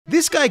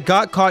This guy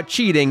got caught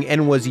cheating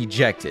and was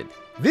ejected.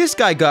 This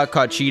guy got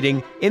caught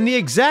cheating in the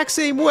exact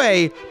same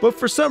way, but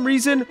for some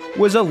reason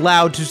was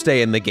allowed to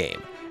stay in the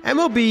game.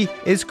 MLB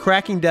is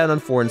cracking down on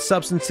foreign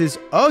substances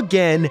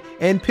again,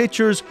 and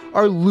pitchers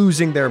are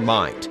losing their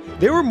mind.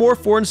 There were more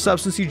foreign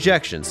substance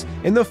ejections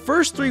in the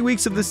first 3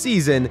 weeks of the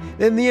season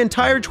than the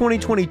entire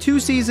 2022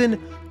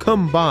 season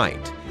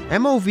combined.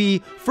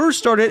 MLB first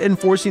started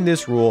enforcing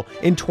this rule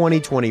in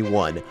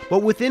 2021,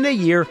 but within a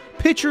year,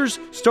 pitchers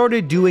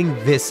started doing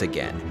this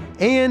again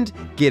and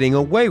getting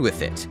away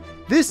with it.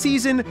 This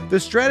season, the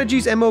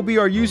strategies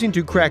MLB are using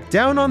to crack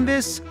down on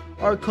this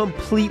are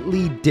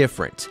completely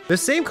different. The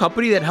same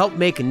company that helped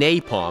make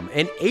napalm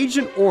and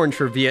Agent Orange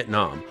for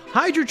Vietnam,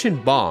 hydrogen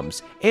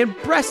bombs, and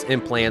breast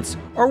implants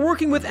are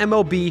working with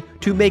MLB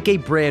to make a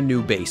brand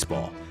new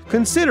baseball,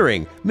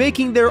 considering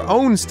making their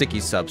own sticky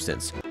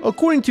substance.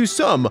 According to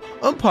some,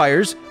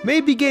 umpires may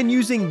begin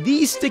using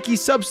these sticky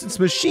substance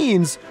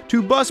machines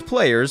to bust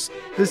players.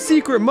 The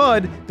secret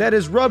mud that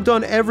is rubbed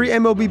on every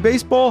MLB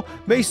baseball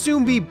may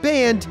soon be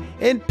banned,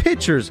 and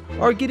pitchers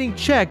are getting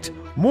checked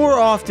more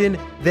often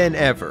than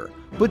ever.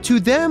 But to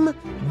them,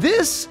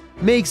 this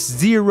makes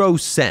zero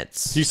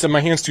sense. He said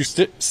my hand's too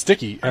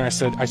sticky, and I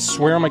said, I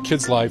swear on my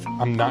kid's life,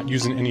 I'm not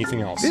using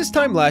anything else. This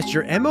time last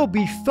year,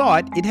 MLB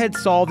thought it had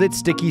solved its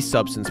sticky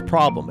substance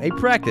problem, a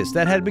practice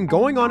that had been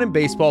going on in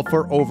baseball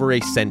for over a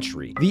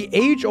century. The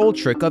age-old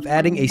trick of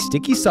adding a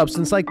sticky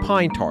substance like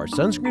pine tar,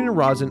 sunscreen and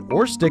rosin,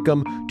 or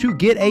stickum to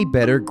get a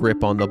better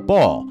grip on the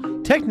ball.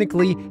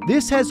 Technically,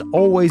 this has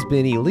always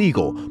been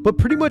illegal, but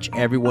pretty much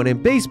everyone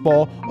in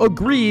baseball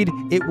agreed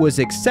it was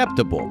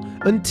acceptable,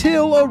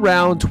 until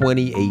around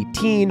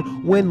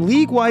 2018, when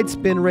league-wide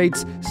spin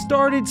rates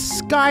started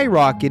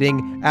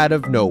skyrocketing out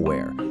of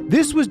nowhere.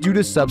 This was due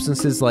to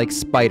substances like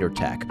spider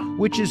tack,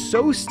 which is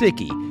so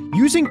sticky,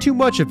 using too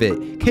much of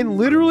it can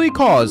literally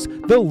cause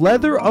the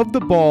leather of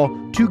the ball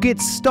to get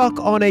stuck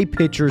on a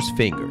pitcher's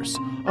fingers.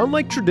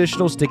 Unlike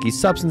traditional sticky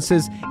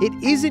substances, it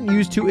isn't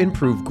used to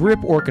improve grip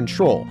or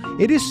control.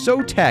 It is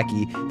so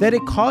tacky that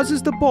it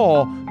causes the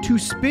ball to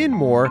spin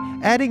more,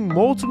 adding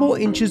multiple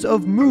inches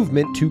of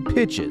movement to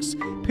pitches.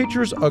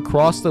 Pitchers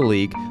across the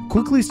league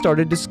quickly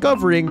started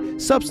discovering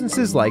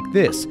substances like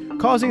this,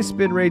 causing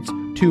spin rates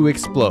to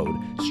explode,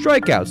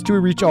 strikeouts to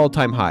reach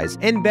all-time highs,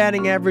 and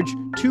batting average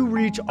to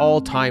reach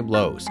all-time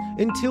lows,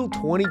 until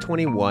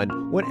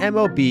 2021, when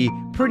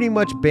MLB pretty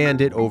much banned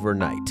it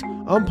overnight.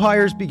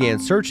 Umpires began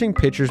searching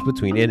pitchers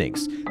between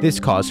innings. This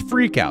caused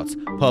freakouts,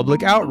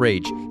 public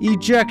outrage,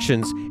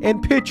 ejections,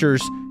 and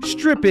pitchers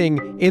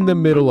stripping in the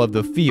middle of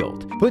the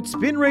field. But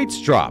spin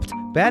rates dropped,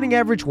 batting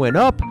average went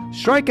up,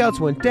 strikeouts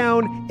went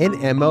down, and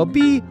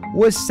MLB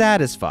was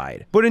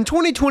satisfied. But in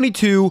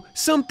 2022,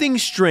 something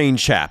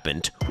strange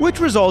happened, which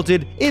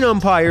resulted in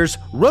umpires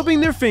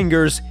rubbing their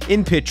fingers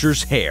in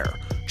pitchers' hair.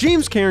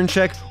 James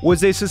Karinchak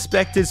was a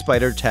suspected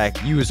spider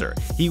tack user.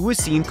 He was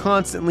seen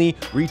constantly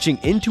reaching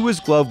into his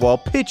glove while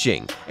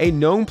pitching, a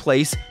known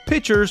place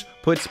pitchers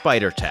put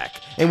spider tack.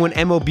 And when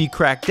MLB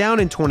cracked down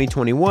in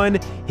 2021,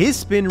 his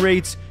spin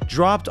rates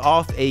dropped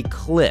off a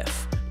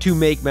cliff. To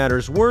make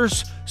matters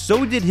worse,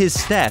 so did his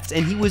stats,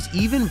 and he was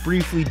even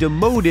briefly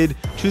demoted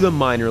to the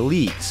minor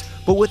leagues.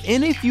 But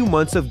within a few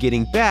months of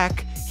getting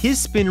back, his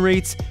spin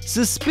rates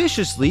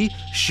suspiciously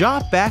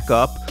shot back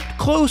up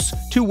close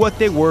to what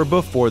they were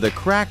before the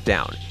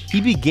crackdown.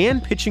 He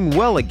began pitching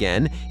well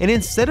again, and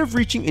instead of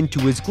reaching into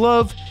his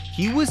glove,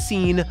 he was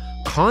seen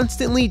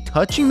constantly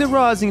touching the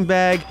rosin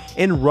bag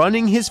and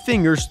running his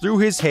fingers through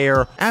his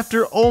hair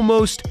after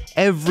almost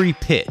every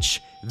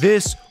pitch.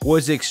 This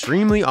was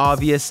extremely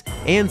obvious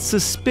and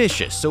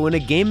suspicious, so in a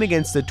game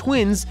against the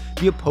Twins,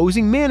 the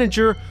opposing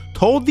manager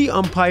told the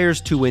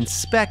umpires to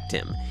inspect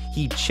him.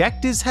 He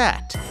checked his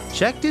hat,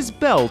 checked his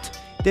belt,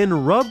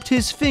 then rubbed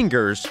his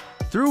fingers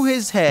through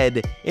his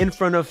head in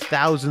front of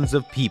thousands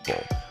of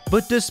people.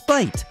 But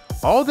despite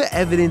all the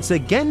evidence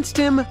against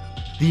him,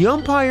 the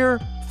umpire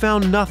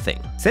found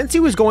nothing. Since he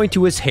was going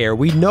to his hair,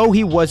 we know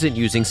he wasn't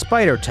using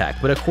spider tack,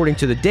 but according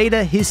to the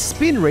data, his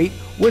spin rate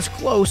was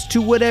close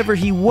to whatever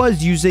he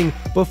was using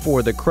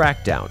before the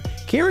crackdown.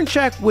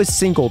 Karinchak was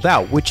singled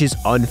out, which is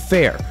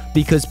unfair,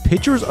 because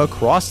pitchers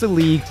across the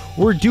league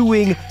were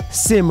doing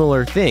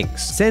similar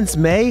things. Since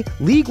May,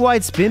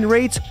 league-wide spin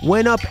rates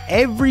went up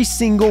every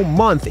single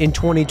month in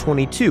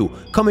 2022,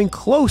 coming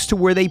close to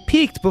where they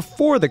peaked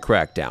before the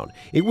crackdown.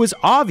 It was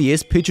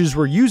obvious pitchers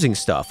were using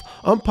stuff,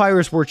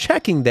 umpires were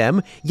checking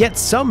them, yet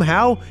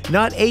somehow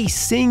not a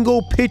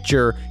single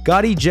pitcher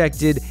got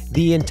ejected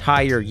the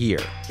entire year.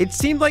 It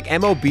seemed like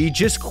MLB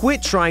just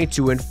quit trying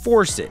to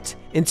enforce it,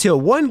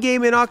 until one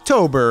game in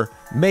October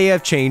may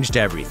have changed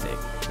everything.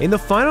 In the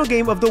final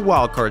game of the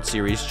wildcard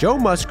series, Joe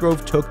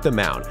Musgrove took the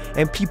mound,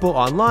 and people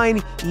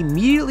online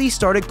immediately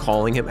started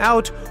calling him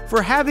out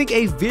for having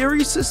a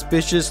very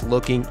suspicious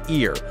looking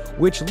ear,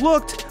 which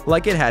looked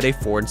like it had a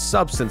foreign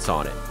substance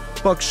on it.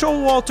 Buck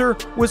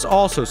Showalter was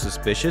also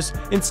suspicious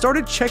and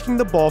started checking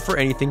the ball for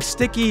anything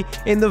sticky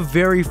in the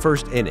very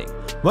first inning.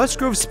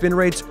 Musgrove's spin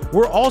rates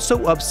were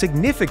also up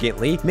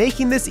significantly,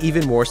 making this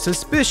even more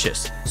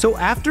suspicious. So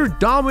after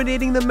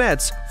dominating the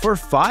Mets for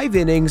 5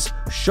 innings,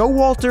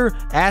 Showalter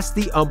asked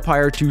the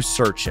umpire to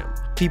search him.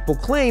 People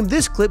claim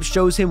this clip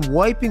shows him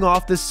wiping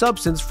off the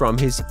substance from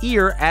his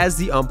ear as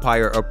the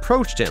umpire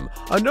approached him.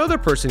 Another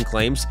person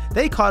claims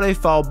they caught a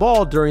foul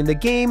ball during the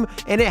game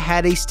and it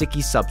had a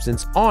sticky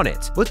substance on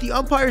it. But the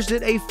umpires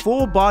did a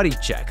full body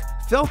check,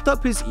 felt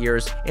up his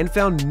ears, and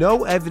found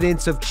no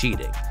evidence of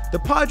cheating. The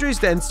Padres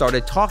then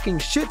started talking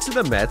shit to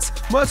the Mets.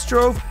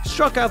 Musgrove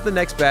struck out the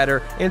next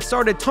batter and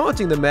started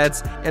taunting the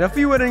Mets, and a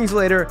few innings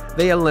later,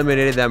 they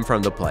eliminated them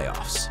from the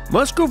playoffs.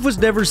 Musgrove was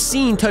never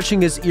seen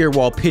touching his ear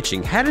while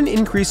pitching, had an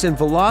increase in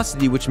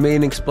velocity which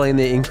may explain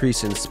the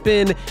increase in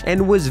spin,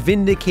 and was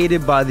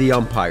vindicated by the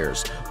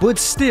umpires. But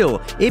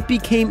still, it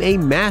became a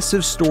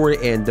massive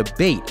story and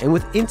debate, and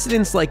with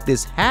incidents like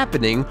this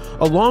happening,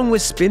 along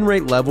with spin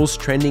rate levels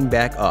trending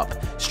back up,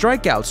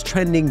 strikeouts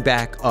trending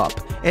back up,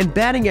 and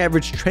batting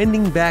average trending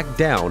back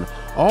down,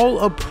 all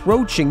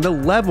approaching the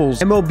levels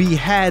MLB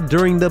had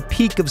during the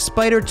peak of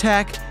Spider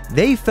Tack,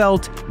 they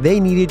felt they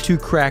needed to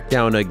crack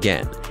down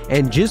again.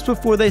 And just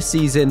before the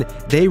season,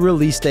 they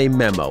released a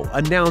memo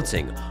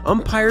announcing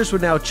umpires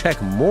would now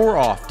check more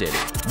often,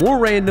 more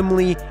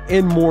randomly,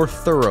 and more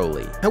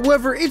thoroughly.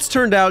 However, it's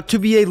turned out to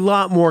be a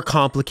lot more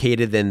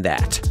complicated than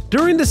that.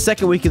 During the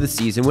second week of the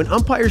season, when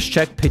umpires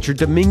checked pitcher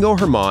Domingo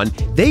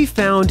Germán, they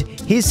found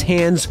his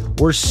hands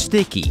were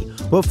sticky.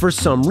 But for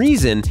some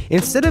reason,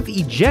 instead of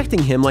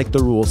ejecting him like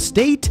the rules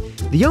state,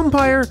 the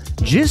umpire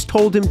just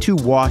told him to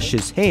wash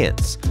his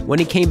hands. When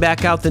he came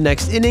back out the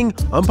next inning,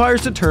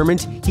 umpires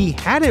determined he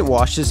hadn't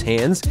washed his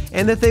hands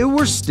and that they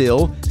were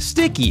still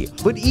sticky.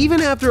 But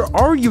even after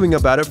arguing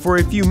about it for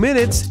a few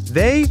minutes,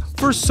 they,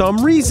 for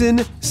some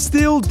reason,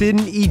 still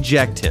didn't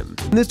eject him.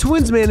 And the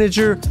Twins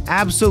manager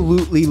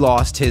absolutely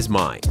lost his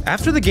mind.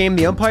 After the game,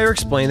 the umpire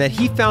explained that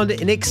he found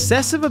an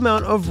excessive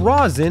amount of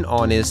rosin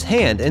on his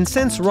hand, and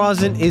since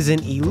rosin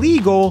isn't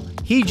illegal,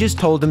 he just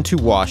told him to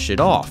wash it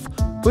off.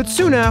 But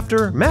soon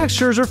after, Max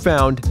Scherzer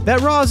found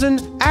that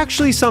rosin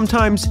actually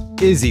sometimes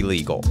is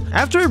illegal.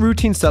 After a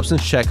routine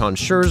substance check on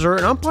Scherzer,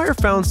 an umpire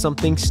found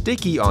something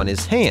sticky on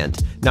his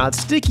hand. Not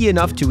sticky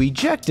enough to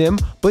eject him,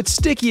 but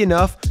sticky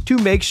enough to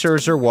make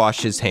Scherzer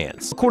wash his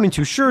hands. According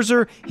to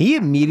Scherzer, he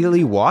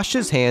immediately washed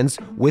his hands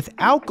with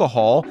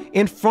alcohol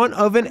in front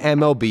of an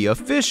MLB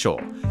official,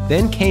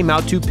 then came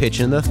out to pitch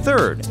in the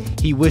third.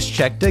 He was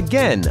checked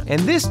again,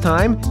 and this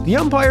time, the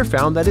umpire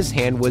found that his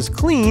hand was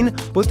clean,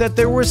 but that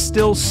there was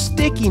still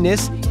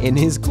stickiness in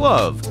his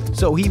glove.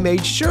 So he made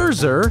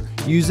Scherzer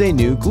use a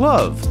new glove.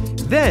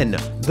 Then,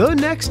 the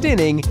next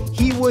inning,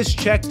 he was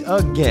checked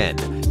again.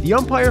 The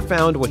umpire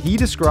found what he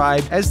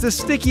described as the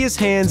stickiest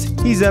hands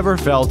he's ever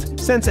felt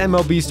since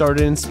MLB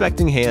started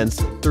inspecting hands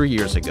 3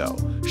 years ago.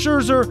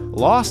 Scherzer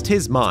lost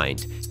his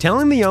mind,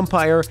 telling the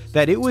umpire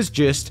that it was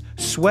just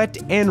sweat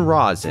and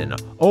rosin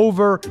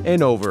over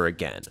and over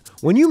again.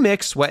 When you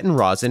mix sweat and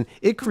rosin,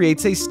 it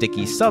creates a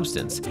sticky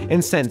substance,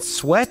 and since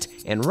sweat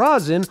and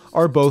rosin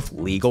are both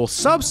legal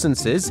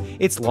substances,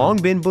 it's long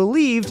been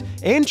believed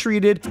and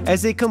treated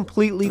as a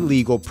completely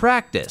legal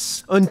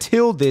practice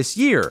until this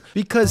year,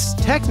 because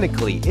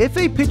technically, if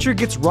a pitcher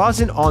gets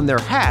rosin on their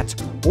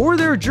hat or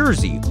their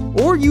jersey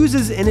or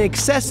uses an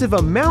excessive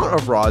amount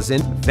of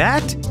rosin,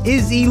 that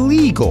is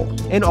illegal.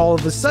 And all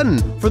of a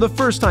sudden, for the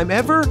first time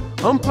ever,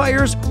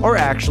 umpires are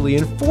actually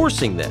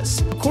enforcing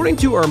this. According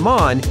to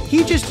Germán,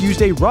 he just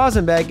used a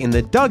rosin bag in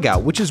the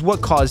dugout, which is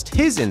what caused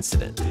his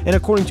incident. And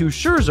according to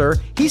Scherzer,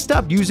 he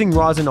stopped using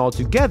rosin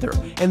altogether,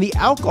 and the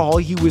alcohol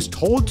he was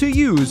told to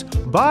use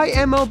by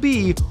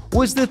MLB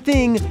was the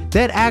thing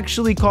that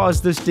actually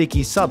caused the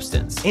sticky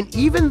substance. And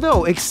even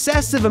though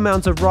excessive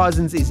amounts of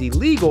rosins is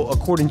illegal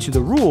according to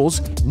the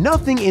rules,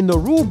 nothing in the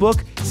rule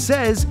book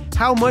says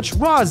how much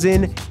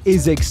rosin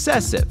is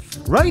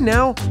excessive. Right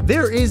now,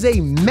 there is a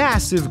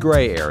massive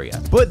gray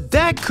area, but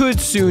that could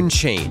soon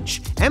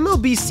change.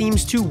 MLB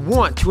seems to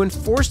want to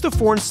enforce the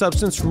foreign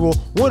substance rule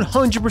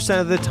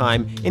 100% of the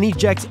time and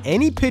eject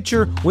any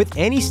pitcher with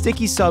any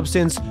sticky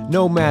substance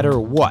no matter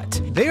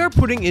what. They are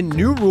putting in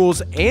new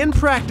rules and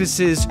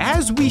practices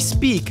as we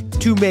speak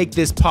to make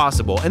this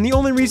possible, and the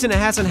only reason it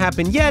hasn't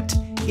happened yet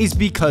is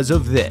because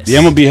of this. The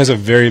MLB has a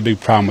very big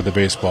problem with the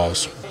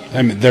baseballs.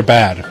 I mean, they're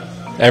bad.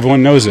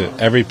 Everyone knows it.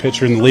 Every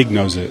pitcher in the league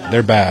knows it.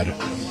 They're bad.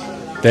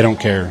 They don't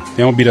care.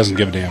 The MLB doesn't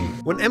give a damn.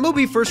 When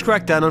MLB first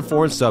cracked down on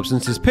foreign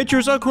substances,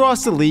 pitchers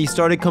across the league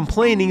started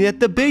complaining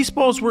that the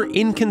baseballs were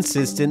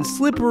inconsistent,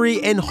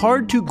 slippery, and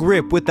hard to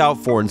grip without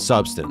foreign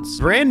substance.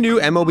 Brand new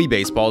MLB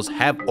baseballs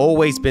have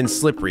always been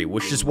slippery,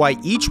 which is why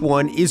each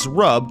one is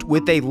rubbed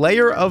with a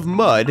layer of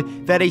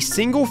mud that a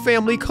single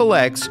family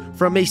collects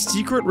from a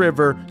secret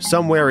river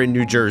somewhere in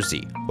New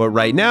Jersey. But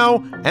right now,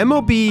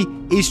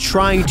 MLB is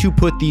trying to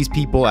put these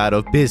people out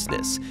of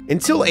business.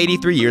 Until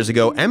 83 years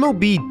ago,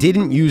 MLB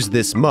didn't use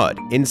this mud.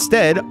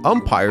 Instead,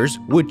 umpires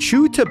would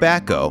chew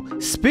tobacco,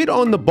 spit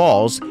on the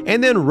balls,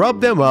 and then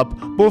rub them up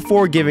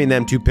before giving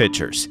them to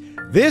pitchers.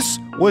 This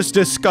was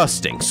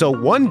disgusting, so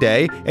one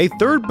day, a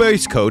third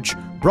base coach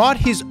brought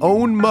his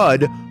own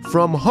mud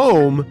from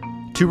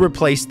home to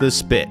replace the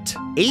spit.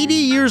 80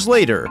 years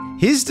later,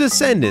 his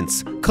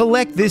descendants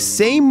collect this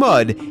same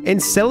mud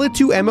and sell it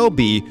to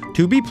MLB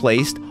to be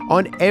placed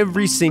on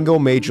every single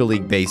Major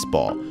League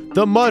Baseball.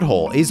 The mud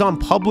hole is on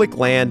public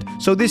land,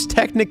 so this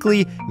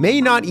technically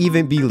may not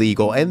even be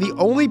legal, and the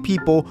only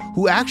people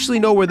who actually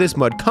know where this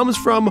mud comes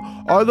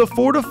from are the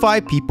 4 to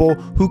 5 people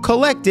who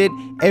collect it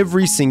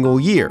every single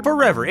year.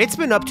 Forever, it's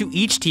been up to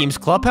each team's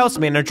clubhouse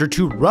manager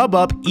to rub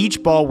up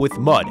each ball with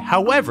mud.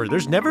 However,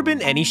 there's never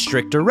been any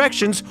strict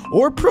directions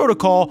or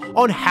protocol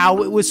on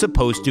how it was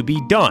supposed to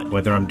be done.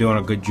 Whether I'm doing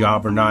a good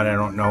job or not, I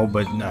don't know,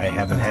 but I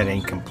haven't had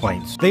any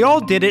complaints. They all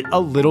did it a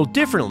little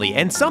differently,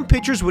 and some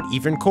pitchers would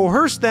even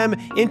coerce them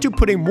into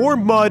putting more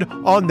mud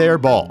on their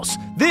balls.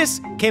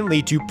 This can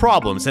lead to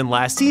problems, and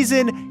last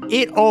season,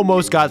 it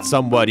almost got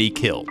somebody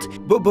killed.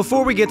 But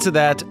before we get to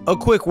that, a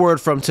quick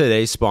word from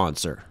today's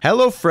sponsor.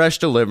 HelloFresh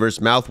delivers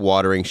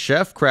mouth-watering,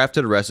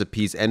 chef-crafted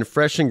recipes and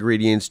fresh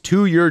ingredients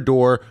to your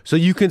door so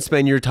you can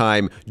spend your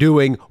time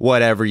doing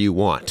whatever you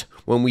want.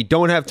 When we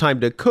don't have time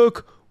to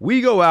cook,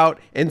 we go out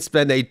and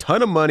spend a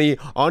ton of money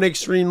on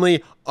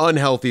extremely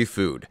unhealthy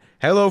food.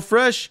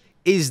 HelloFresh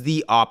is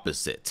the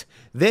opposite.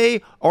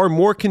 They are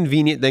more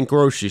convenient than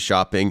grocery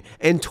shopping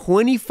and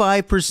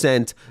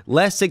 25%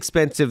 less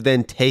expensive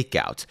than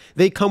takeout.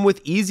 They come with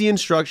easy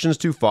instructions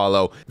to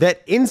follow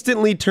that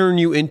instantly turn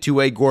you into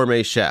a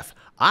gourmet chef.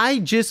 I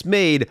just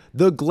made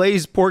the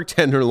glazed pork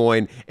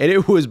tenderloin, and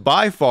it was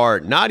by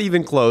far, not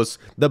even close,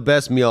 the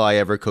best meal I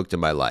ever cooked in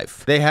my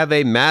life. They have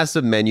a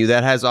massive menu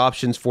that has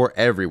options for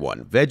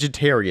everyone.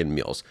 Vegetarian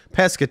meals,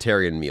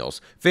 pescatarian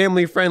meals,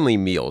 family-friendly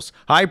meals,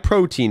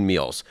 high-protein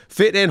meals,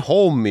 fit and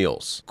home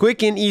meals,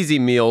 quick and easy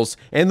meals,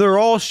 and they're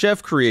all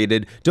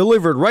chef-created,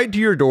 delivered right to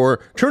your door,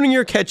 turning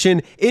your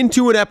kitchen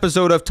into an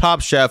episode of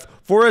Top Chef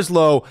for as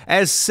low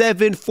as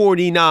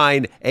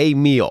 $7.49 a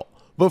meal.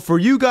 But for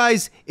you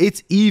guys,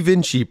 it's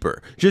even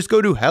cheaper. Just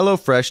go to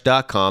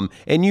HelloFresh.com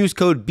and use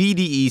code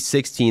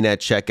BDE16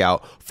 at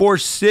checkout for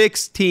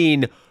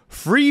 16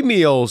 free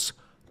meals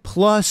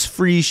plus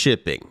free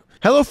shipping.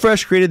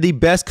 HelloFresh created the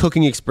best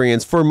cooking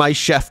experience for my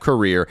chef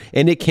career,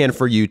 and it can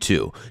for you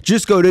too.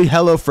 Just go to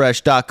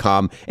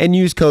HelloFresh.com and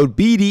use code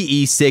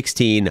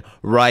BDE16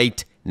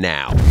 right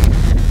now.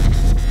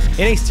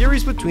 In a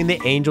series between the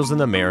Angels and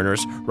the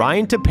Mariners,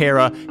 Ryan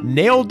Tepera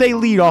nailed a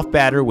leadoff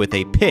batter with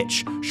a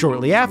pitch.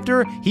 Shortly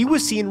after, he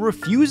was seen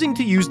refusing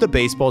to use the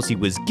baseballs he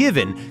was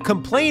given,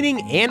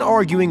 complaining and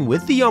arguing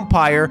with the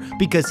umpire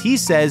because he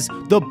says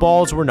the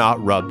balls were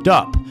not rubbed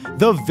up.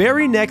 The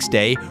very next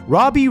day,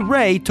 Robbie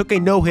Ray took a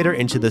no-hitter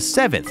into the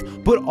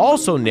 7th, but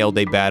also nailed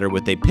a batter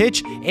with a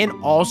pitch and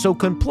also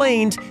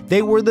complained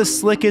they were the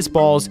slickest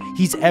balls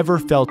he's ever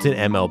felt in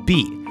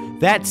MLB.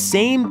 That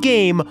same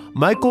game,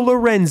 Michael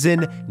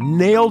Lorenzen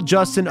nailed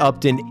Justin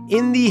Upton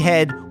in the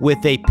head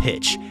with a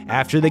pitch,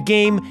 after the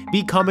game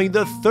becoming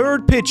the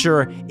 3rd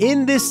pitcher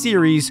in this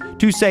series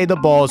to say the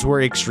balls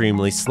were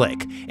extremely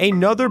slick.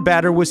 Another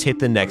batter was hit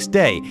the next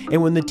day,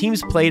 and when the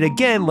teams played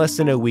again less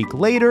than a week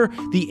later,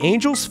 the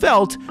Angels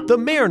felt the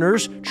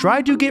Mariners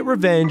tried to get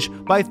revenge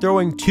by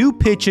throwing 2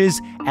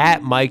 pitches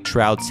at Mike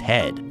Trout's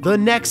head. The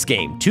next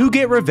game, to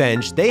get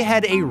revenge, they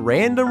had a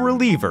random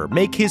reliever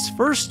make his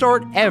first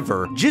start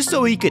ever just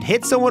so he could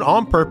hit someone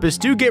on purpose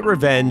to get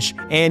revenge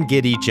and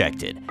get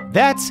ejected.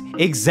 That's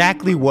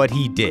exactly what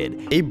he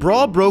did. A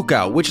brawl broke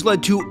out which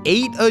led to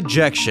 8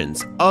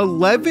 ejections,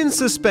 11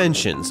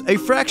 suspensions, a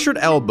fractured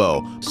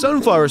elbow,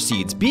 sunflower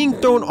seeds being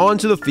thrown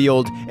onto the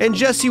field, and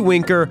Jesse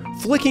Winker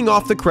flicking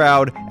off the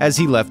crowd as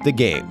he left the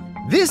game.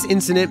 This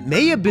incident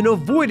may have been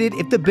avoided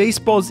if the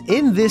baseballs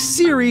in this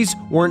series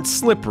weren't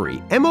slippery.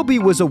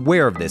 MLB was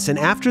aware of this, and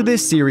after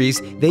this series,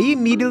 they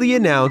immediately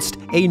announced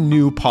a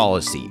new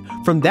policy.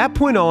 From that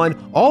point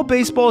on, all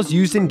baseballs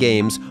used in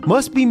games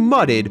must be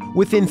mudded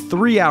within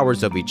 3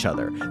 hours of each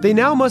other. They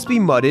now must be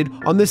mudded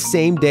on the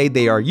same day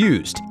they are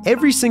used.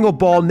 Every single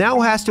ball now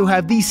has to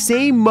have the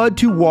same mud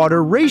to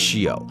water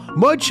ratio.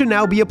 Mud should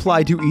now be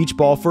applied to each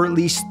ball for at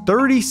least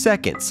 30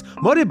 seconds.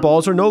 Mudded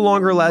balls are no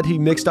longer allowed to be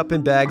mixed up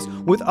in bags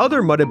with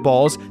other mudded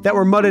balls that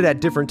were mudded at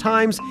different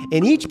times,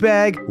 and each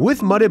bag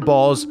with mudded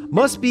balls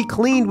must be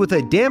cleaned with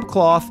a damp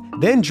cloth,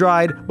 then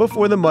dried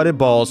before the mudded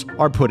balls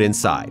are put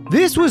inside.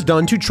 This was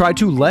done to try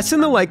to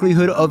lessen the likelihood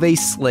likelihood of a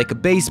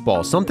slick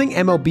baseball, something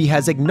MLB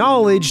has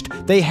acknowledged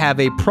they have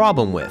a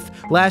problem with.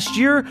 Last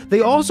year,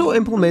 they also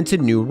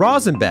implemented new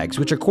rosin bags,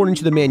 which according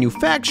to the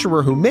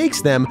manufacturer who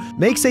makes them,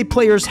 makes a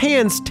player's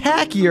hands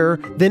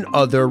tackier than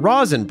other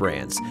rosin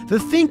brands. The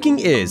thinking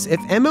is, if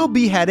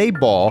MLB had a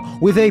ball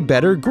with a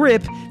better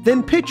grip,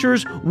 then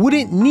pitchers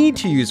wouldn't need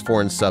to use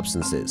foreign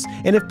substances.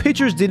 And if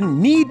pitchers didn't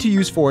need to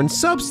use foreign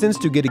substance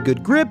to get a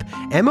good grip,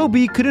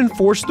 MLB could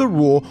enforce the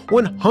rule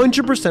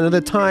 100% of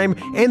the time,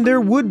 and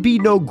there would be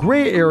no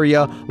gray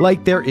area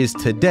like there is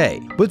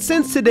today. But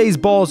since today's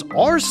balls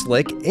are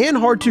slick and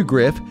hard to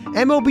grip,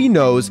 MLB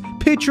knows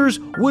pitchers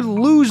would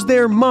lose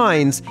their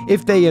minds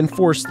if they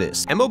enforce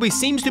this. MLB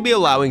seems to be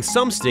allowing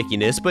some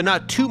stickiness, but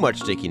not too much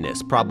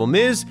stickiness. Problem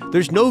is,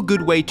 there's no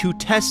good way to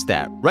test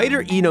that.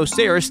 Writer Eno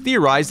Saris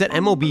theorized that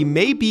MLB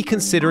may be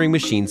considering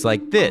machines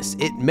like this.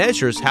 It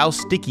measures how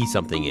sticky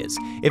something is.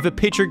 If a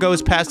pitcher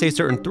goes past a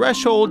certain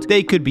threshold,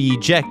 they could be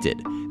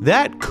ejected.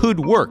 That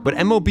could work, but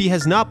MLB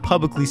has not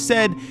publicly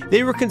said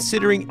they were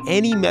considering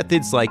any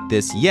methods like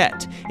this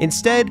yet.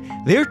 Instead,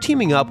 they're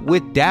teaming up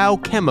with Dow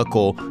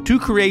Chemical to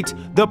create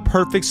the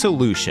perfect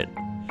solution.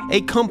 A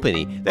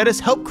company that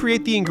has helped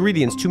create the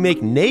ingredients to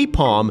make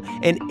napalm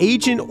and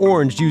Agent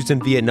Orange used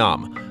in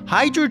Vietnam,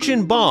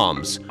 hydrogen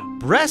bombs,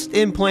 breast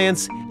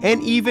implants,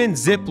 and even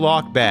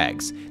Ziploc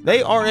bags.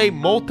 They are a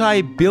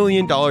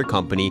multi-billion-dollar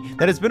company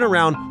that has been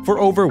around for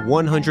over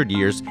 100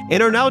 years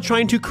and are now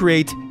trying to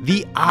create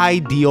the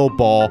ideal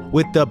ball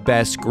with the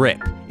best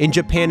grip. In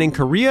Japan and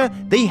Korea,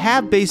 they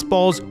have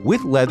baseballs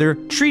with leather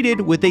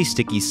treated with a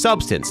sticky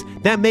substance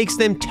that makes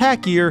them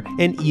tackier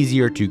and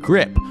easier to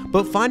grip.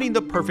 But finding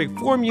the perfect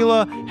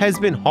formula has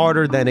been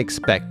harder than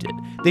expected.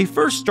 They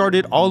first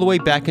started all the way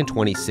back in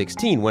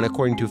 2016 when,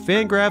 according to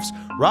Fangraphs,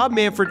 Rob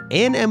Manfred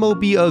and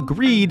MLB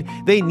agreed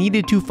they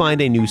needed to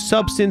find a new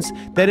substance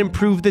that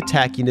improved the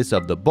tackiness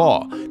of the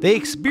ball. They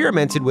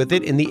experimented with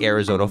it in the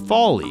Arizona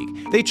Fall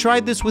League. They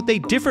tried this with a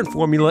different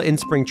formula in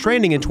spring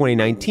training in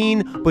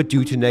 2019, but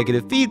due to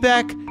negative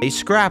feedback, they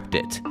scrapped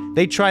it.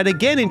 They tried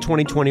again in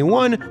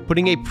 2021,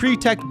 putting a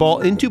pre-tacked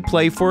ball into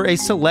play for a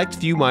select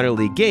few minor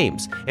league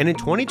games, and in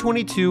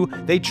 2022,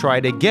 they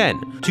tried again.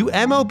 To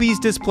MLB's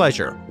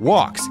displeasure,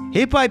 walks,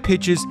 hit by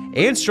pitches,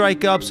 and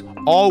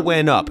strikeouts all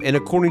went up, and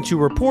according to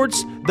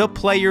reports, the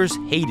players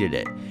hated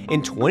it.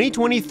 In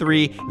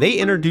 2023, they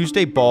introduced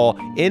a ball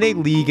in a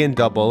league in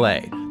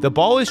AA. The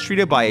ball is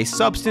treated by a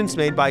substance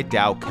made by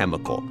Dow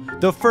Chemical.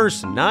 The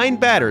first 9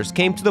 batters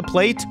came to the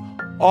plate,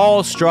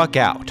 all struck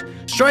out.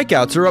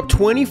 Strikeouts are up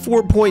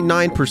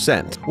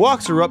 24.9%,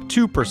 walks are up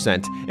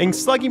 2%, and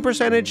slugging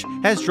percentage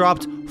has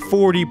dropped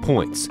 40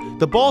 points.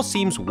 The ball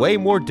seems way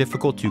more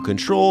difficult to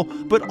control,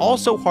 but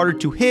also harder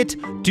to hit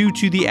due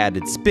to the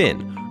added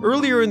spin.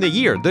 Earlier in the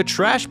year, the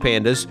Trash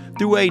Pandas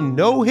threw a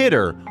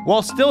no-hitter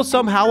while still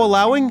somehow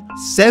allowing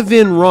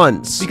 7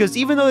 runs. Because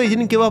even though they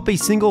didn't give up a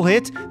single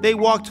hit, they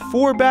walked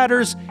 4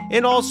 batters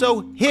and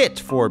also hit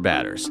 4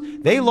 batters.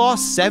 They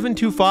lost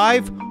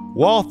 7-5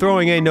 while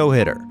throwing a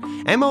no-hitter.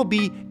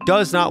 MLB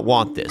does not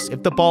want this.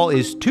 If the ball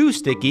is too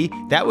sticky,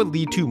 that would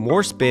lead to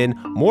more spin,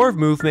 more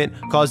movement,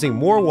 causing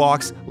more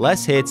walks,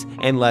 less hits,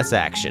 and less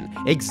action.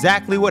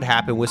 Exactly what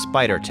happened with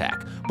Spider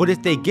Tack. But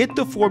if they get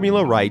the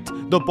formula right,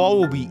 the ball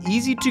will be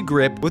easy to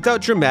grip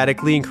without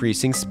dramatically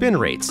increasing spin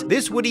rates.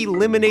 This would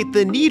eliminate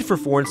the need for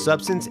foreign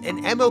substance,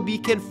 and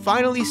MLB can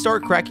finally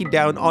start cracking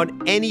down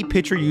on any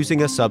pitcher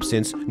using a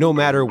substance, no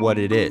matter what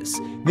it is.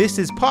 This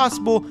is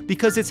possible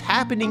because it's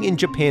happening in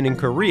Japan and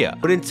Korea,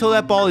 but until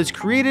that ball is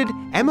created,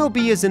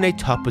 MLB is in a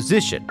tough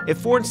position. If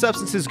foreign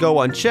substances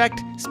go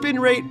unchecked, spin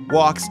rate,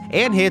 walks,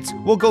 and hits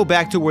will go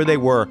back to where they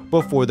were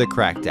before the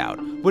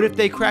crackdown. But if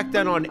they crack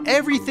down on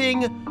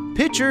everything,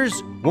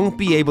 pitchers won't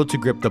be able to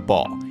grip the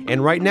ball.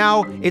 And right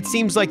now, it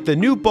seems like the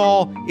new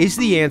ball is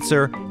the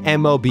answer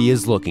MLB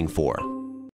is looking for.